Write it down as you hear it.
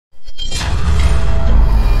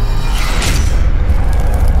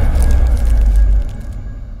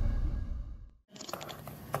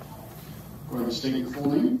state your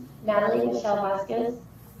full name. Natalie Michelle Vasquez.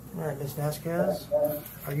 All right, Ms. Vasquez,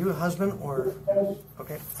 are you a husband or,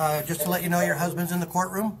 okay. Just to let you know, your husband's in the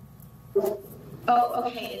courtroom. Oh,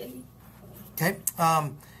 okay. Okay.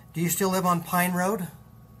 Do you still live on Pine Road?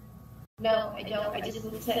 No, I don't. I just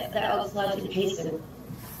moved to the Elks Lodge in Payson.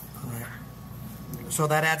 All right. So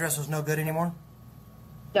that address is no good anymore?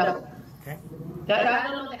 No. Okay. I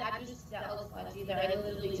don't know the address to the Elks Lodge either. I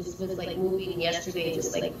literally just was like moving yesterday,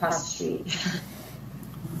 just like across the street.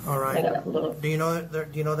 All right. Do you know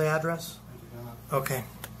the address? Okay.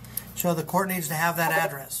 So the court needs to have that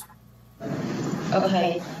address.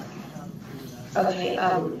 Okay. Okay.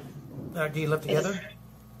 Do you live together?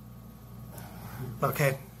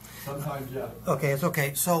 Okay. Sometimes, yeah. Okay, it's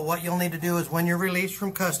okay. So what you'll need to do is when you're released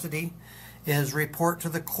from custody is report to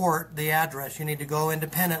the court the address. You need to go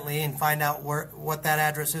independently and find out what that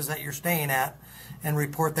address is that you're staying at and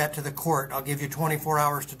report that to the court. I'll give you 24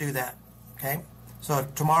 hours to do that. Okay? So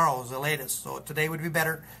tomorrow is the latest. So today would be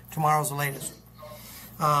better. Tomorrow's the latest.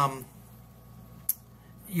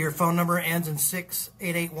 Your phone number ends in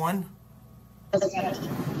 6881.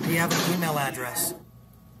 Do you have an email address?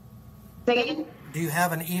 Say again? Do you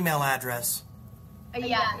have an email address?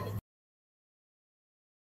 Yeah.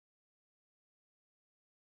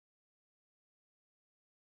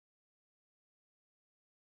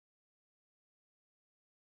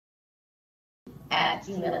 At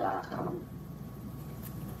gmail.com.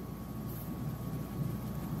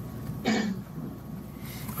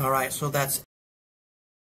 All right, so that's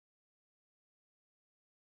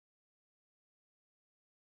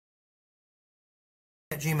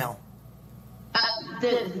at Gmail.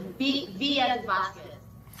 The V as in Vasquez.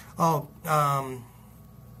 Oh,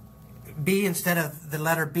 B instead of the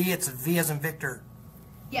letter B, it's V as in Victor.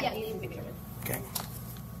 Yeah, V as in Victor. Okay.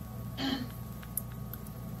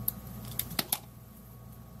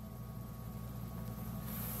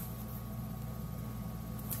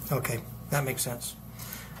 Okay, that makes sense.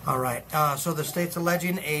 All right, so the state's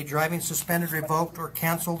alleging a driving suspended, revoked, or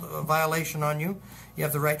canceled violation on you. You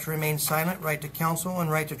have the right to remain silent, right to counsel, and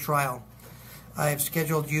right to trial. I have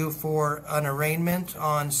scheduled you for an arraignment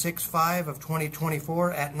on 6/5 of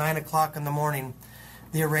 2024 at 9 o'clock in the morning.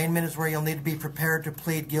 The arraignment is where you'll need to be prepared to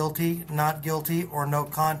plead guilty, not guilty, or no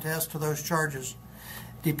contest to those charges.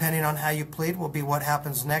 Depending on how you plead will be what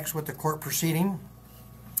happens next with the court proceeding.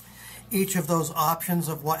 Each of those options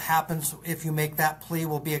of what happens if you make that plea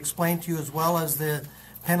will be explained to you, as well as the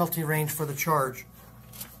penalty range for the charge.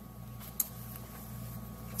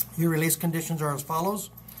 Your release conditions are as follows.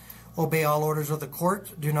 Obey all orders of the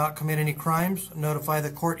court. Do not commit any crimes. Notify the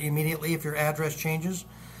court immediately if your address changes,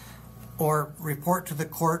 or report to the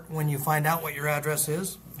court when you find out what your address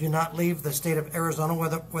is. Do not leave the state of Arizona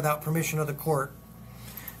without permission of the court.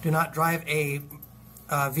 Do not drive a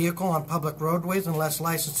vehicle on public roadways unless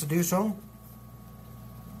licensed to do so.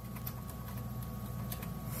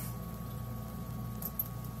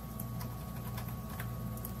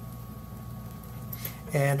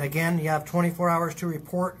 And again, you have 24 hours to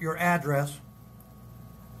report your address.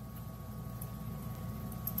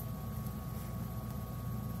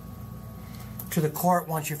 To the court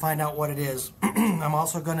once you find out what it is. I'm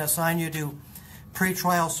also going to assign you to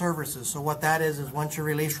pretrial services. So what that is once you're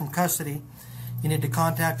released from custody, you need to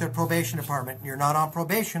contact the probation department. You're not on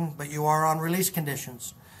probation, but you are on release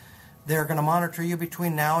conditions. They're going to monitor you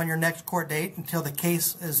between now and your next court date until the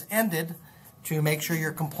case is ended to make sure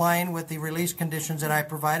you're complying with the release conditions that I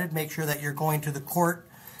provided. Make sure that you're going to the court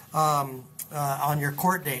on your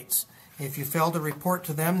court dates. If you fail to report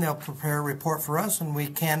to them, they'll prepare a report for us, and we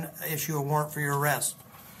can issue a warrant for your arrest.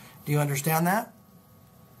 Do you understand that?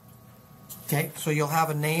 Okay, so you'll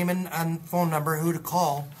have a name and phone number who to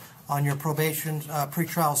call on your probation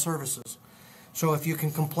pretrial services. So if you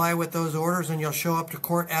can comply with those orders and you'll show up to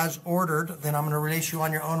court as ordered, then I'm going to release you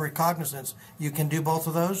on your own recognizance. You can do both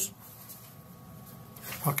of those?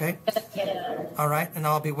 Okay. All right, and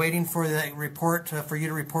I'll be waiting for the report for you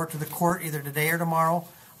to report to the court either today or tomorrow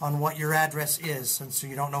on what your address is, since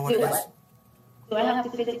you don't know what it is. Do I have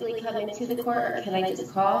to physically come into the court, or can I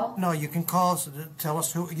just call? No, you can call us, tell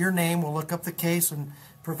us your name, we'll look up the case and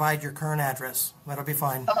provide your current address. That'll be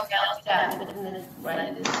fine. Okay, I'll do that right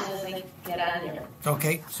as soon as I get out of here.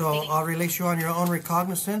 Okay, so I'll release you on your own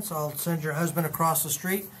recognizance. I'll send your husband across the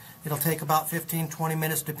street. It'll take about 15-20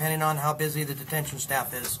 minutes depending on how busy the detention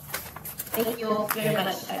staff is. Thank you very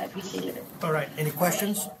much. I appreciate it. All right, any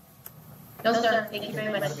questions? No, sir. Thank you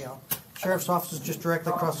very much. Sheriff's office is just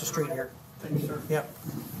directly across the street here. Thank you, sir. Yep.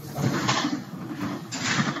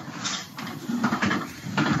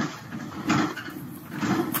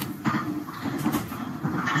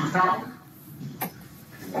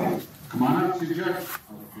 Come on up. you, Judge.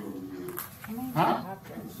 Huh?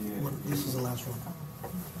 This is the last one.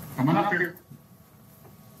 Come on up here.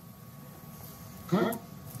 Good.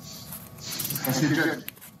 That's you, Judge.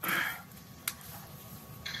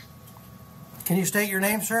 Can you state your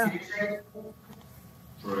name, sir?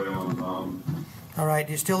 Troy Allen. All right.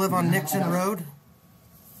 Do you still live on Nixon Road?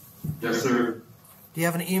 Yes, sir. Do you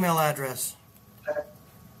have an email address?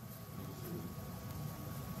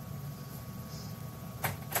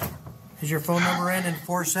 Is your phone number end in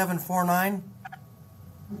 4749?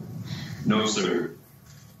 No, sir.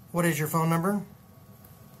 What is your phone number?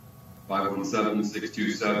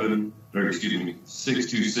 517-627, or excuse me,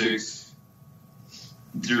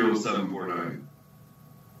 626-0749.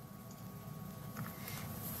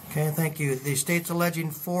 Okay, thank you. The state's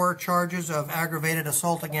alleging 4 charges of aggravated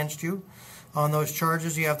assault against you. On those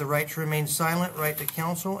charges, you have the right to remain silent, right to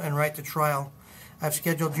counsel, and right to trial. I've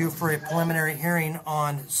scheduled you for a preliminary hearing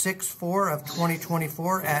on 6/4 of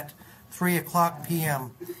 2024 at 3 o'clock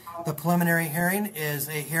p.m. The preliminary hearing is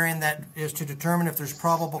a hearing that is to determine if there's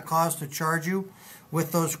probable cause to charge you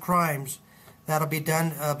with those crimes. That'll be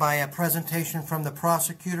done by a presentation from the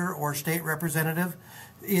prosecutor or state representative,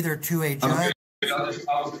 either to a judge. I'll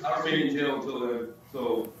remain in jail until then,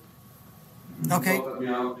 so. Okay. Let me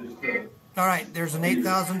out, All right, there's an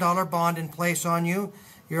 $8,000 bond in place on you.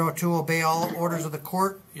 You're to obey all orders of the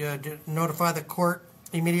court. Notify the court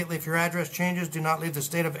immediately if your address changes. Do not leave the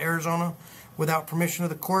state of Arizona without permission of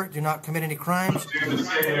the court. Do not commit any crimes. I'm in the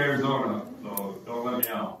state of Arizona, so don't let me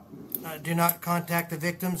out. Do not contact the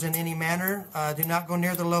victims in any manner. Do not go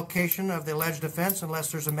near the location of the alleged offense unless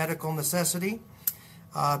there's a medical necessity.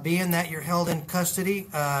 Being that you're held in custody,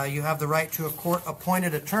 you have the right to a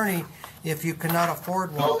court-appointed attorney if you cannot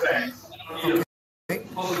afford one. No thanks. Okay.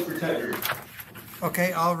 Public protector.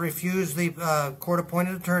 Okay, I'll refuse the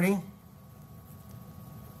court-appointed attorney.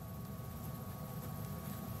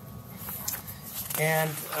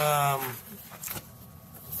 And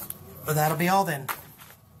that'll be all then.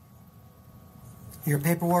 Your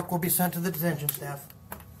paperwork will be sent to the detention staff.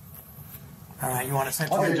 All right, you want it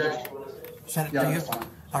sent to Okay, you? Judge. Send it Yeah, to you? that's fine.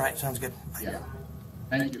 All right, sounds good. Bye. Yeah.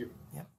 Thank you.